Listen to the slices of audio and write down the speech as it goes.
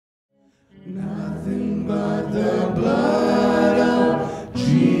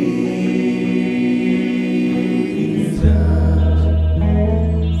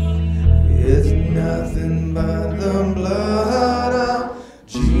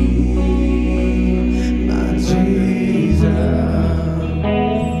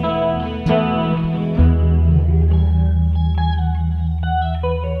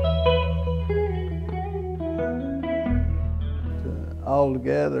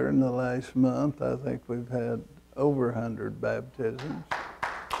together in the last month. I think we've had over 100 baptisms.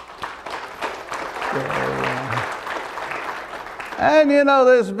 And you know,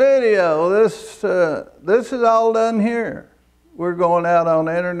 this video, this is all done here. We're going out on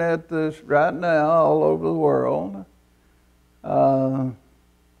the internet right now all over the world.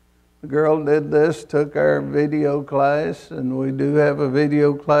 The girl did this, took our video class, and we do have a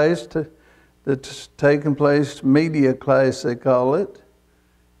video class that's taking place, media class they call it.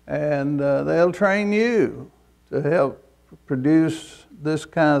 And they'll train you to help produce this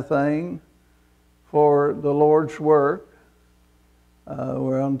kind of thing for the Lord's work.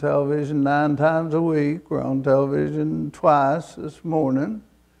 We're on television 9 times a week. We're on television twice this morning.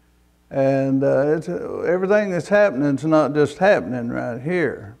 And everything that's happening is not just happening right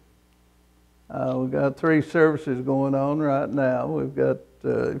here. We've got 3 services going on right now. We've got,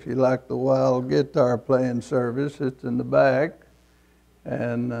 if you like the wild guitar playing service, it's in the back.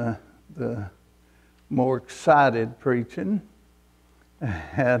 And the more excited preaching.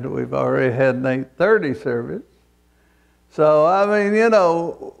 And we've already had an 8:30 service. So, I mean, you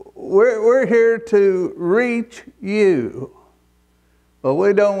know, we're here to reach you. But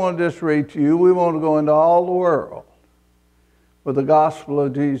we don't want to just reach you. We want to go into all the world with the gospel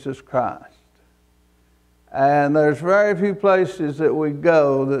of Jesus Christ. And there's very few places that we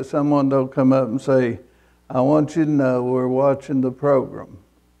go that someone don't come up and say, I want you to know we're watching the program.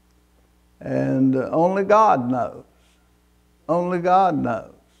 And only God knows. Only God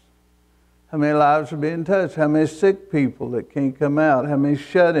knows. How many lives are being touched? How many sick people that can't come out? How many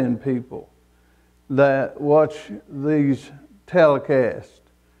shut-in people that watch these telecasts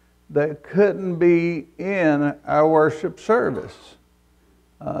that couldn't be in our worship service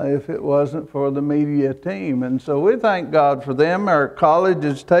if it wasn't for the media team? And so we thank God for them. Our college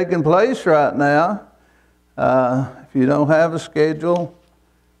is taking place right now. If you don't have a schedule,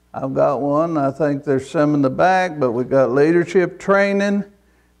 I've got one. I think there's some in the back, but we've got leadership training.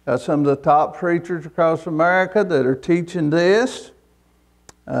 Got some of the top preachers across America that are teaching this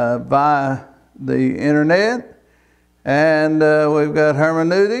via the internet. And we've got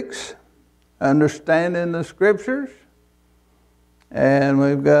hermeneutics, understanding the scriptures. And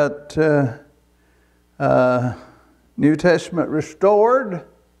we've got New Testament Restored,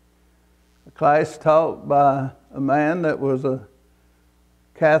 a class taught by a man that was a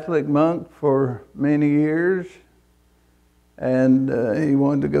Catholic monk for many years. And he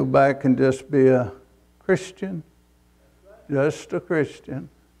wanted to go back and just be a Christian, just a Christian.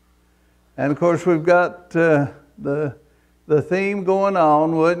 And of course we've got the theme going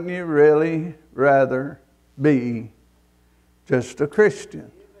on, wouldn't you really rather be just a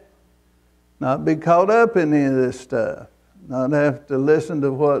Christian? Not be caught up in any of this stuff. Not have to listen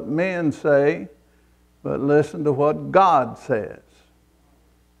to what men say, but listen to what God says.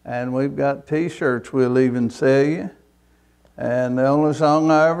 And we've got t-shirts we'll even sell you. And the only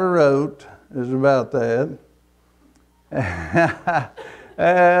song I ever wrote is about that.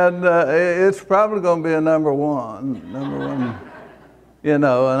 And it's probably going to be a number one, you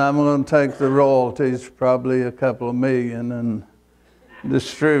know, and I'm going to take the royalties, probably a couple of million, and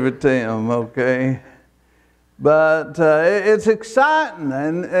distribute them, okay? But it's exciting,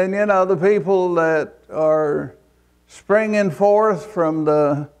 and you know, the people that are springing forth from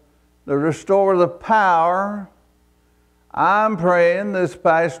the Restore the Power, I'm praying this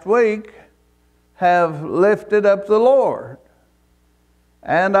past week, have lifted up the Lord.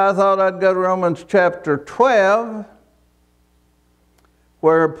 And I thought I'd go to Romans chapter 12,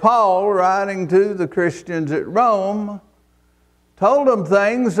 where Paul, writing to the Christians at Rome, told them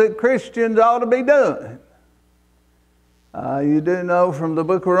things that Christians ought to be doing. You do know from the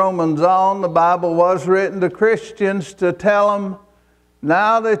book of Romans on, the Bible was written to Christians to tell them,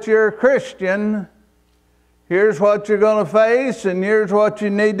 now that you're a Christian, here's what you're going to face, and here's what you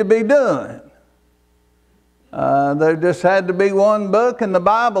need to be doing. There just had to be one book in the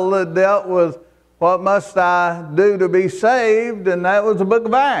Bible that dealt with what must I do to be saved, and that was the book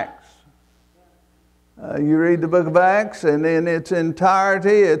of Acts. You read the book of Acts, and in its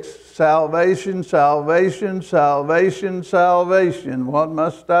entirety, it's salvation, salvation, salvation, salvation. What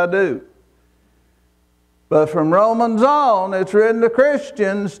must I do? But from Romans on, it's written to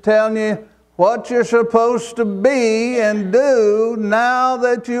Christians telling you what you're supposed to be and do now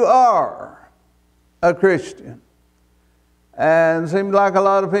that you are a Christian. And it seems like a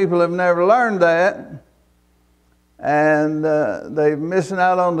lot of people have never learned that. And they're missing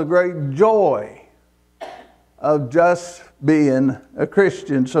out on the great joy of just being a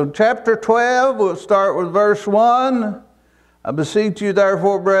Christian. So chapter 12, we'll start with verse 1. I beseech you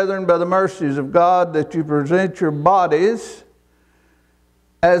therefore, brethren, by the mercies of God, that you present your bodies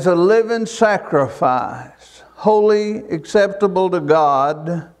as a living sacrifice, holy, acceptable to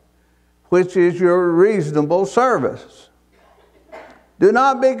God, which is your reasonable service. Do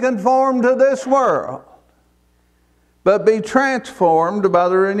not be conformed to this world, but be transformed by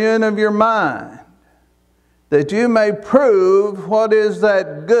the renewing of your mind, that you may prove what is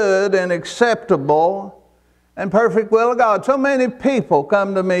that good and acceptable and perfect will of God. So many people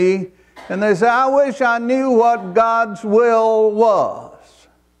come to me and they say, I wish I knew what God's will was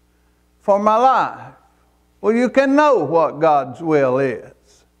for my life. Well, you can know what God's will is.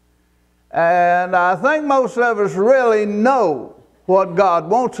 And I think most of us really know what God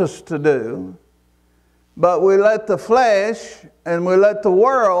wants us to do, but we let the flesh and we let the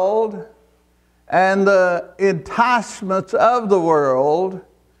world and the enticements of the world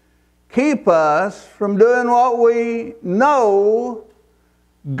keep us from doing what we know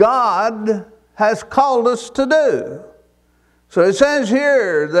God has called us to do. So it says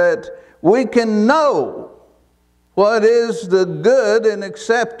here that we can know what is the good and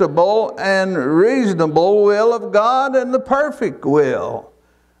acceptable and reasonable will of God and the perfect will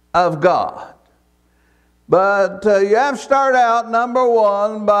of God. But you have to start out, number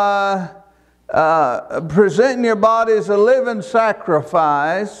one, by presenting your body as a living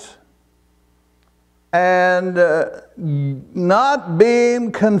sacrifice and not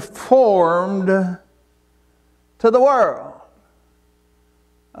being conformed to the world.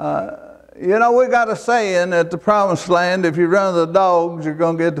 You know, we got a saying at the Promised Land, if you run the dogs, you're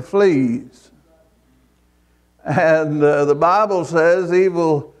going to get the fleas. And the Bible says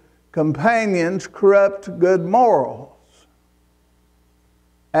evil companions corrupt good morals.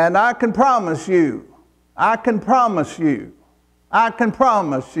 And I can promise you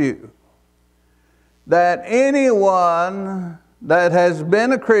that anyone that has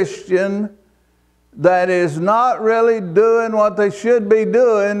been a Christian that is not really doing what they should be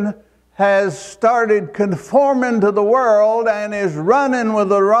doing has started conforming to the world and is running with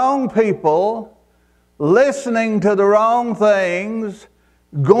the wrong people, listening to the wrong things,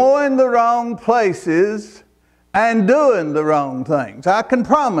 going the wrong places, and doing the wrong things. I can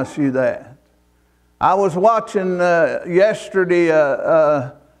promise you that. I was watching yesterday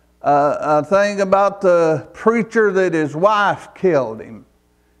a thing about the preacher that his wife killed him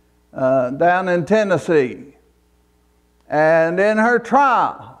down in Tennessee. And in her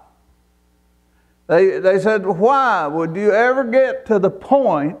trial, they said, why would you ever get to the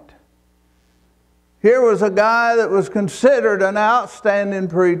point? Here was a guy that was considered an outstanding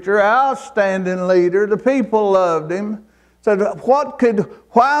preacher, outstanding leader. The people loved him. Said,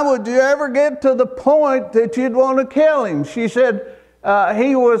 why would you ever get to the point that you'd want to kill him? She said,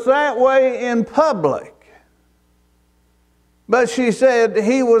 he was that way in public. But she said,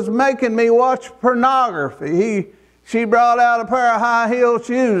 he was making me watch pornography. She brought out a pair of high-heel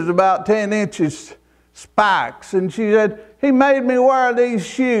shoes about 10 inches spikes. And she said, he made me wear these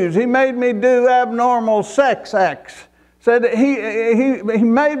shoes. He made me do abnormal sex acts. Said he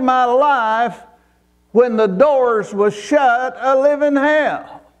made my life, when the doors was shut, a living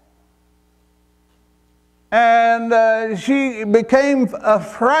hell. And she became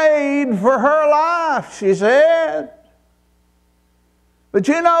afraid for her life, she said. But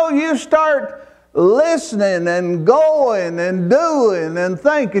you know, you start listening and going and doing and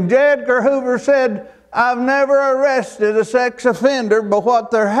thinking. J. Edgar Hoover said, I've never arrested a sex offender, but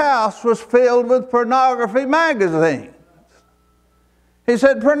what their house was filled with pornography magazines. He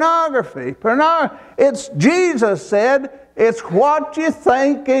said, pornography. It's, Jesus said, it's what you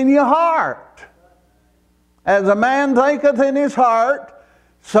think in your heart. As a man thinketh in his heart,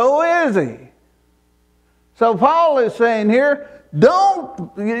 so is he. So Paul is saying here, you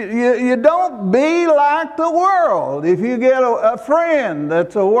don't be like the world. If you get a friend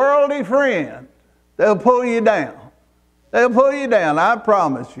that's a worldly friend, they'll pull you down. They'll pull you down, I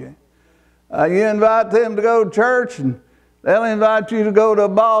promise you. You invite them to go to church, and they'll invite you to go to a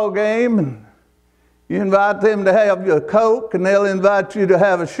ball game, and you invite them to have a Coke, and they'll invite you to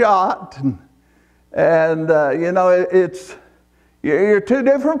have a shot. And you know, you're two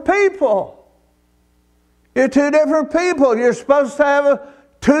different people. You're two different people. You're supposed to have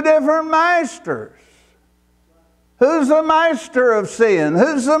two different masters. Who's the master of sin?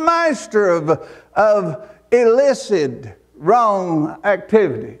 Who's the master of illicit, wrong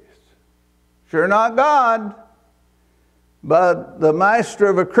activities? Sure not God, but the master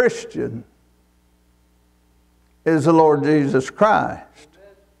of a Christian is the Lord Jesus Christ.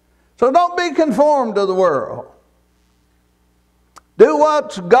 So don't be conformed to the world. Do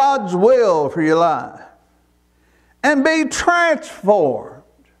what's God's will for your life. And be transformed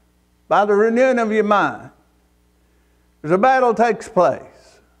by the renewing of your mind. As a battle takes place,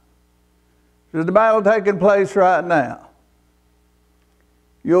 There's a battle taking place right now.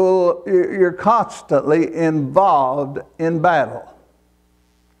 You're constantly involved in battle.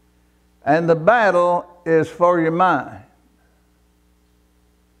 And the battle is for your mind.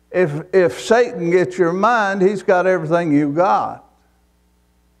 If Satan gets your mind, he's got everything you got.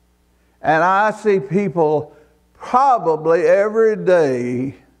 And I see people probably every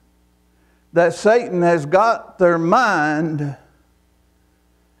day that Satan has got their mind,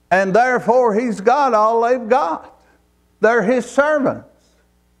 and therefore he's got all they've got. They're his servants.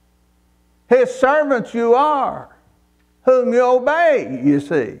 His servants you are, whom you obey, you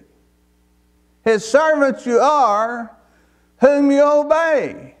see. His servants you are, whom you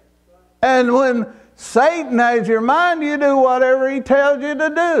obey. And when Satan has your mind, you do whatever he tells you to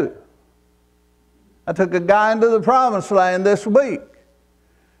do. I took a guy into the promised land this week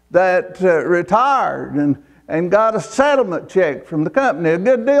that retired and got a settlement check from the company, a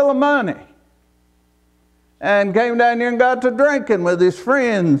good deal of money. And came down here and got to drinking with his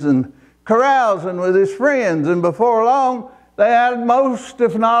friends and carousing with his friends. And before long, they had most,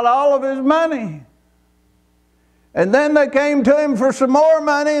 if not all, of his money. And then they came to him for some more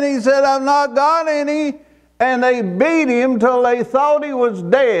money, and he said, I've not got any. And they beat him till they thought he was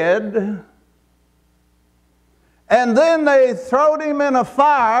dead. And then they throwed him in a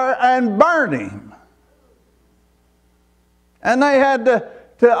fire and burned him. And they had to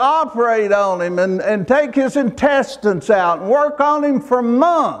operate on him and take his intestines out and work on him for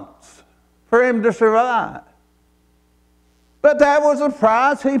months for him to survive. But that was the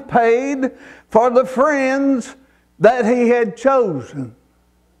price he paid for the friends that he had chosen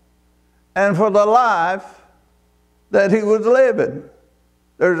and for the life that he was living.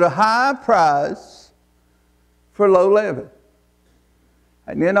 There's a high price for low living.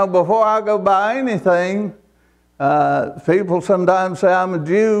 And you know, before I go buy anything, people sometimes say I'm a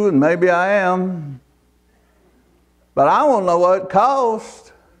Jew, and maybe I am. But I want to know what it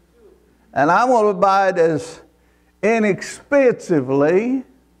costs. And I want to buy it as inexpensively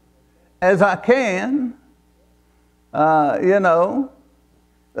as I can. To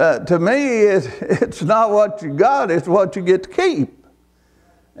me, it's not what you got, it's what you get to keep.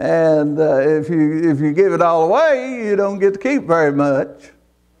 And if you give it all away, you don't get to keep very much.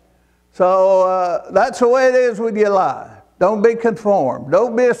 So that's the way it is with your life. Don't be conformed.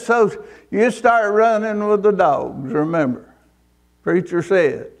 Don't be associated. You start running with the dogs, remember. Preacher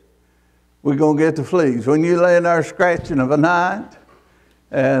said, we're going to get the fleas. When you lay in there scratching of a night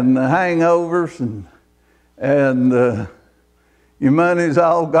and hangovers and your money's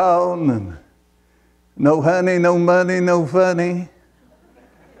all gone and no honey, no money, no funny.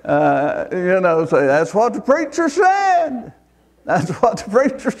 Say, that's what the preacher said. That's what the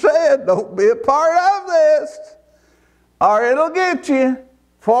preacher said. Don't be a part of this, or it'll get you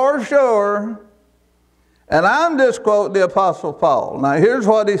for sure. And I'm just quoting the Apostle Paul. Now, here's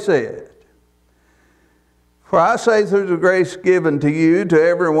what he said. For I say through the grace given to you, to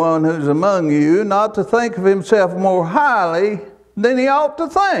everyone who's among you, not to think of himself more highly than he ought to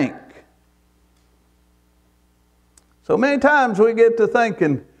think. So many times we get to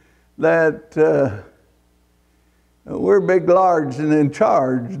thinking that we're big, large, and in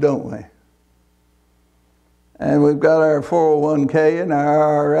charge, don't we? And we've got our 401k and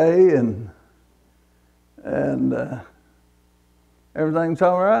our IRA, and everything's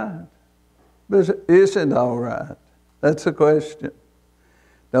all right. But isn't all right? That's the question.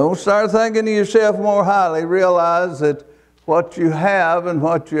 Don't start thinking of yourself more highly. Realize that what you have and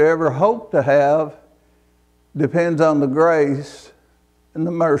what you ever hope to have depends on the grace and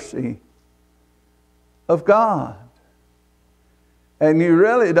the mercy of God. And you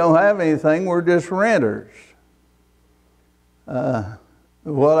really don't have anything. We're just renters.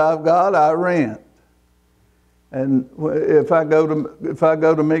 What I've got, I rent. And if I go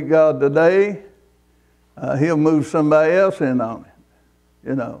to meet God today, He'll move somebody else in on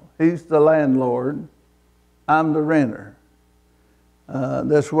it. He's the landlord. I'm the renter.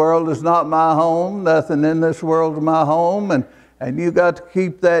 This world is not my home. Nothing in this world is my home. And you got to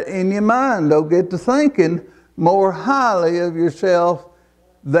keep that in your mind. Don't get to thinking more highly of yourself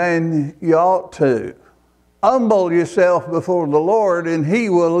than you ought to. Humble yourself before the Lord, and He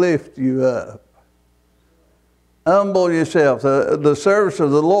will lift you up. Humble yourself. The service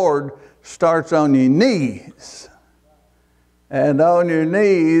of the Lord starts on your knees. And on your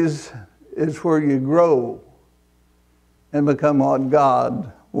knees is where you grow and become what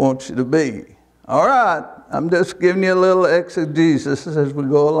God wants you to be. All right, I'm just giving you a little exegesis as we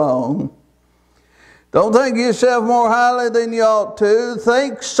go along. Don't think of yourself more highly than you ought to.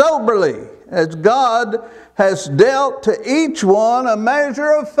 Think soberly, as God has dealt to each one a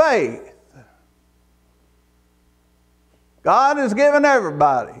measure of faith. God has given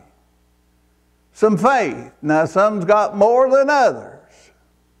everybody some faith. Now, some's got more than others.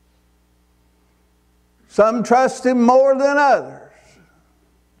 Some trust Him more than others.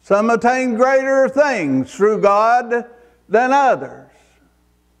 Some attain greater things through God than others.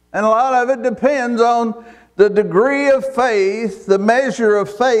 And a lot of it depends on the degree of faith, the measure of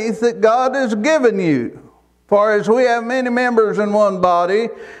faith that God has given you. For as we have many members in one body,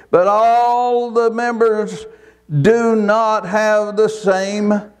 but all the members do not have the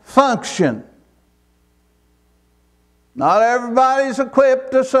same function. Not everybody's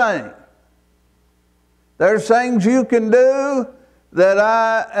equipped the same. There's things you can do that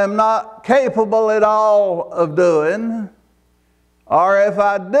I am not capable at all of doing. Or if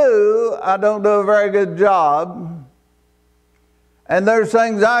I do, I don't do a very good job. And there's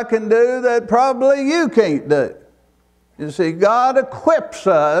things I can do that probably you can't do. You see, God equips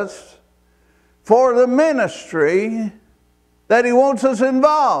us for the ministry that He wants us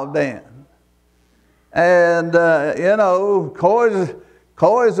involved in. And, you know,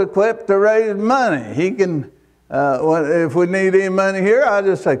 Coy's equipped to raise money. He can, if we need any money here, I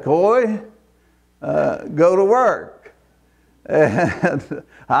just say, Coy, go to work. And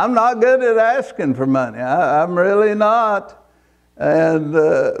I'm not good at asking for money. I'm really not. And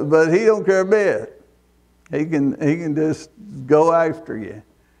but he don't care a bit. He can just go after you.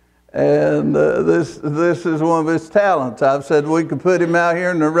 And this is one of his talents. I've said we could put him out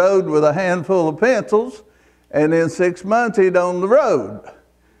here in the road with a handful of pencils, and in 6 months he'd on the road.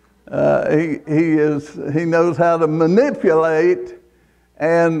 He knows how to manipulate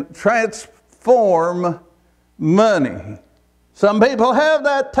and transform money. Some people have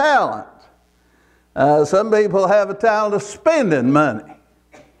that talent. Some people have a talent of spending money.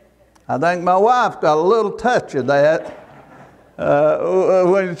 I think my wife got a little touch of that.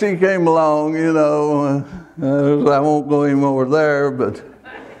 When she came along, you know, I won't go any more there, but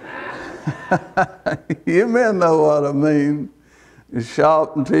you men know what I mean. You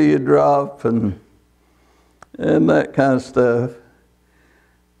shop until you drop and that kind of stuff.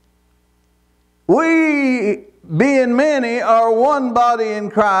 We, being many, are one body in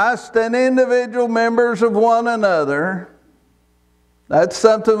Christ and individual members of one another. That's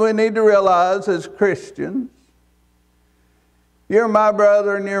something we need to realize as Christians. You're my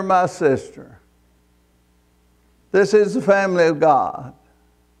brother and you're my sister. This is the family of God.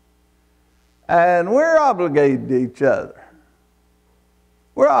 And we're obligated to each other.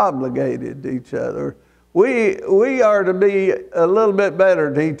 We're obligated to each other. We are to be a little bit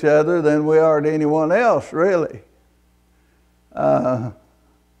better to each other than we are to anyone else, really. You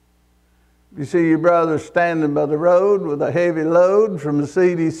see your brother standing by the road with a heavy load from the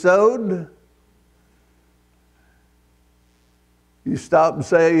seed he sowed. You stop and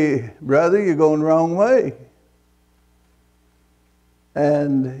say, brother, you're going the wrong way.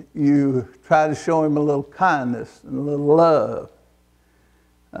 And you try to show him a little kindness and a little love.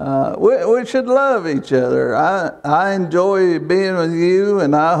 We should love each other. I enjoy being with you,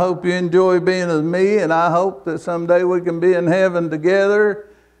 and I hope you enjoy being with me, and I hope that someday we can be in heaven together,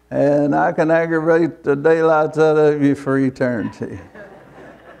 and I can aggravate the daylights out of you for eternity.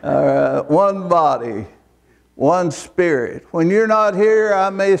 One body. One spirit. When you're not here,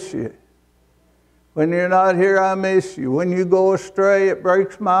 I miss you. When you're not here, I miss you. When you go astray, it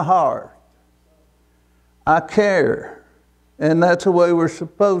breaks my heart. I care. And that's the way we're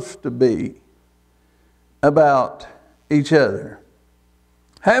supposed to be about each other.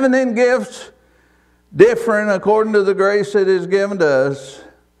 Having then gifts different according to the grace that is given to us,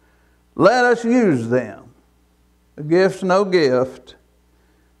 let us use them. A gift's no gift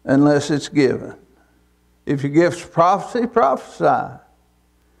unless it's given. If your gift's prophecy, prophesy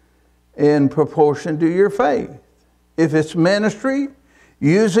in proportion to your faith. If it's ministry,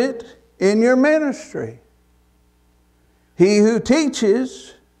 use it in your ministry. He who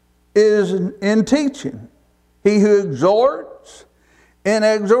teaches is in teaching. He who exhorts in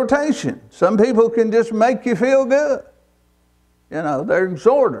exhortation. Some people can just make you feel good. You know, they're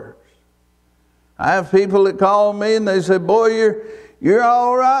exhorters. I have people that call me and they say, boy, you're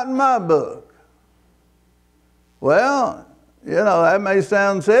all right in my book. Well, you know, that may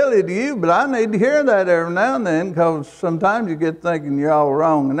sound silly to you, but I need to hear that every now and then, because sometimes you get thinking you're all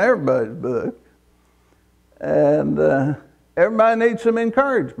wrong in everybody's book. And everybody needs some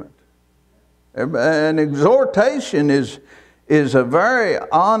encouragement. And exhortation is a very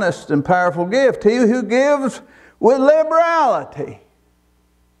honest and powerful gift. He who gives with liberality.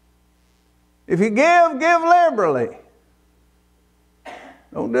 If you give liberally.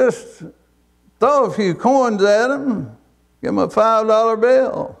 Don't just throw a few coins at them. Give them a $5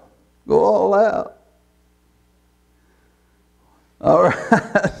 bill. Go all out. All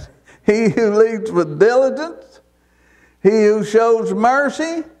right. He who leads with diligence, he who shows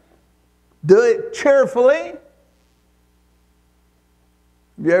mercy, do it cheerfully.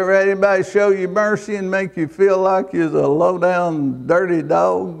 Have you ever had anybody show you mercy and make you feel like you're a low-down, dirty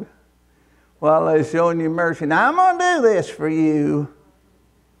dog while they're showing you mercy? Now, I'm going to do this for you,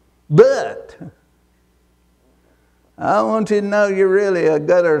 but I want you to know you're really a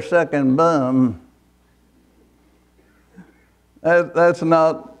gutter-sucking bum. That's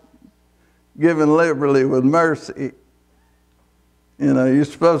not giving liberally with mercy. You know, you're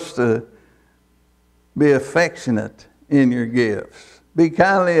supposed to be affectionate in your gifts. Be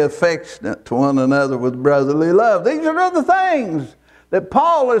kindly affectionate to one another with brotherly love. These are the things that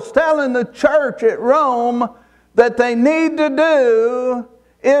Paul is telling the church at Rome that they need to do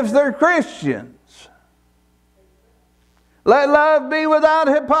if they're Christians. Let love be without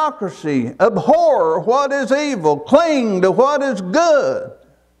hypocrisy. Abhor what is evil. Cling to what is good.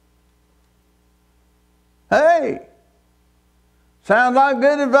 Hey, sounds like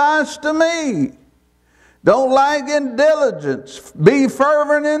good advice to me. Don't lag in diligence. Be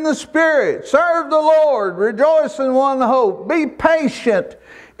fervent in the Spirit. Serve the Lord. Rejoice in one hope. Be patient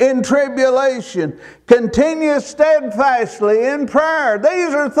in tribulation. Continue steadfastly in prayer.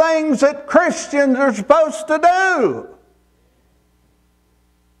 These are things that Christians are supposed to do.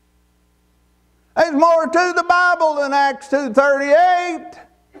 There's more to the Bible than Acts 2:38.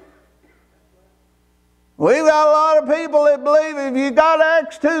 We've got a lot of people that believe if you got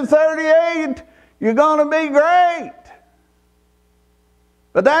Acts 2:38, you're going to be great.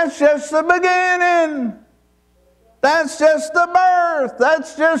 But that's just the beginning. That's just the birth.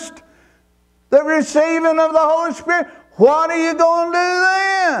 That's just the receiving of the Holy Spirit. What are you going to do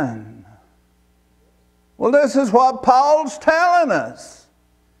then? Well, this is what Paul's telling us.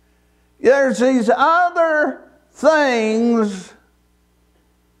 There's these other things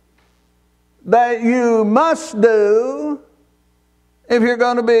that you must do if you're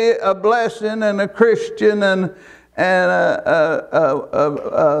going to be a blessing and a Christian and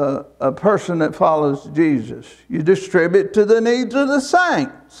a person that follows Jesus. You distribute to the needs of the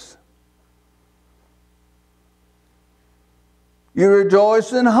saints. You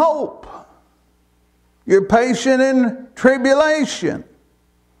rejoice in hope. You're patient in tribulation.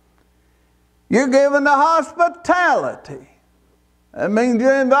 You're given to hospitality. That means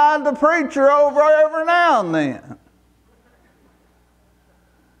you invite the preacher over every now and then.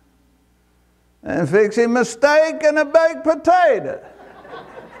 And fix him a steak and a baked potato.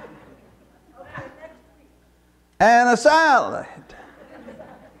 And a salad.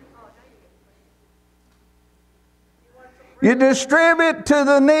 You distribute to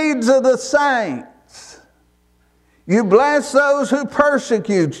the needs of the saints. You bless those who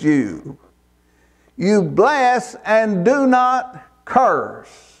persecute you. You bless and do not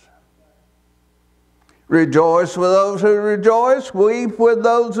curse. Rejoice with those who rejoice. Weep with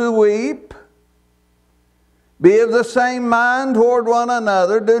those who weep. Be of the same mind toward one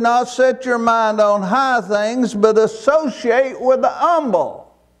another. Do not set your mind on high things, but associate with the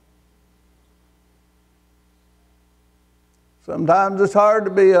humble. Sometimes it's hard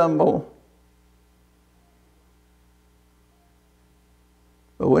to be humble.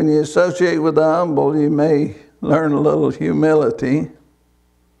 But when you associate with the humble, you may learn a little humility.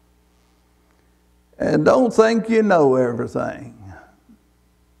 And don't think you know everything.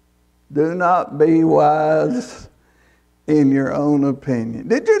 Do not be wise in your own opinion.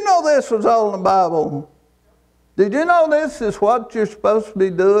 Did you know this was all in the Bible? Did you know this is what you're supposed to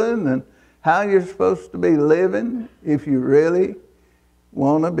be doing and how you're supposed to be living if you really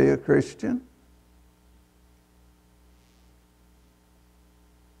want to be a Christian?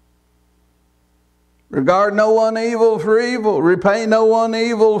 Regard no one evil for evil. Repay no one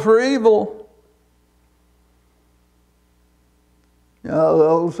evil for evil. You know, the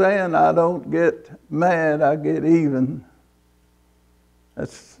old saying, I don't get mad, I get even.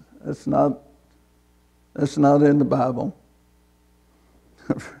 That's not in the Bible.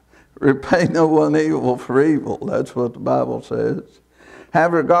 Repay no one evil for evil. That's what the Bible says.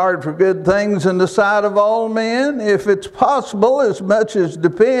 Have regard for good things in the sight of all men, if it's possible, as much as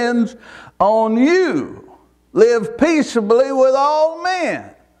depends on you. Live peaceably with all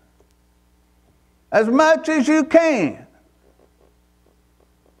men, as much as you can.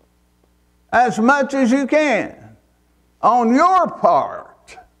 As much as you can. On your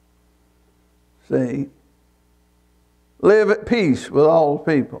part. See? Live at peace with all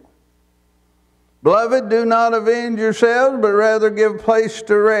people. Beloved, do not avenge yourselves, but rather give place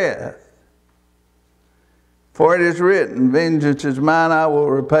to wrath. For it is written, vengeance is mine, I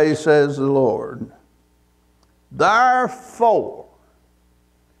will repay, says the Lord. Therefore,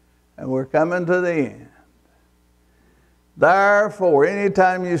 And we're coming to the end. Therefore,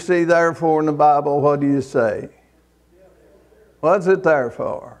 anytime you see therefore in the Bible, what do you say? What's it there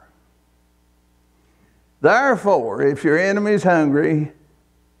for? Therefore, if your enemy's hungry,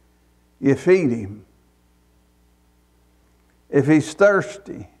 you feed him. If he's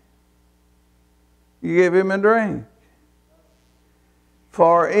thirsty, you give him a drink.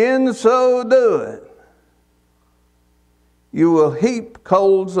 For in so doing, you will heap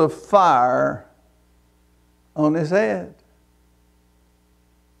coals of fire on his head.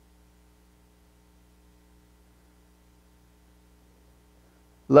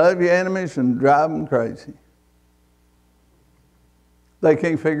 Love your enemies and drive them crazy. They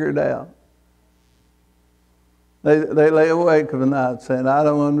can't figure it out. They lay awake of the night saying, I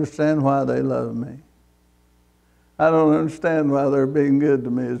don't understand why they love me. I don't understand why they're being good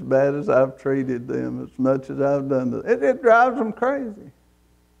to me as bad as I've treated them, as much as I've done to them. It drives them crazy.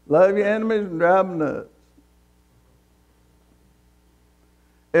 Love your enemies and drive them nuts.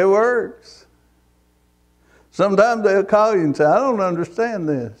 It works. Sometimes they'll call you and say, I don't understand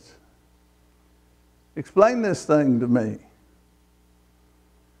this. Explain this thing to me.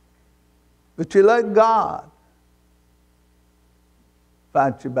 But you let God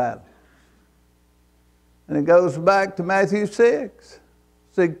fight your battle. And it goes back to Matthew 6.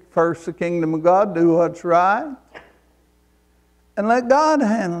 Seek first the kingdom of God, do what's right, and let God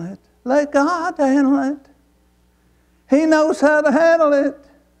handle it. Let God handle it. He knows how to handle it.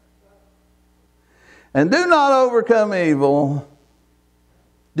 And do not overcome evil.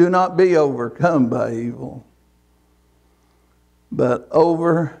 Do not be overcome by evil, but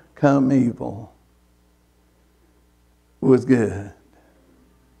overcome evil with good.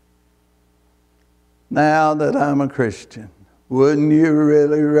 Now that I'm a Christian, wouldn't you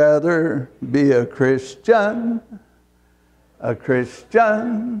really rather be a Christian? A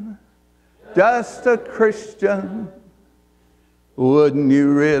Christian, just a Christian. Wouldn't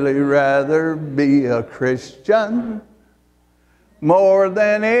you really rather be a Christian more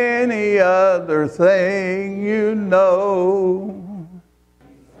than any other thing you know?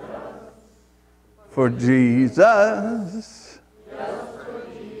 For Jesus.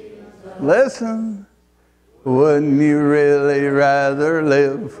 Listen, wouldn't you really rather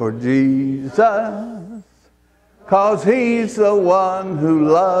live for Jesus? 'Cause he's the one who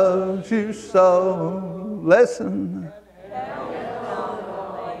loves you so. Listen.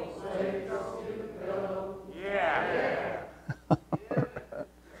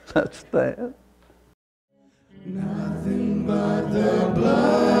 Let's stand.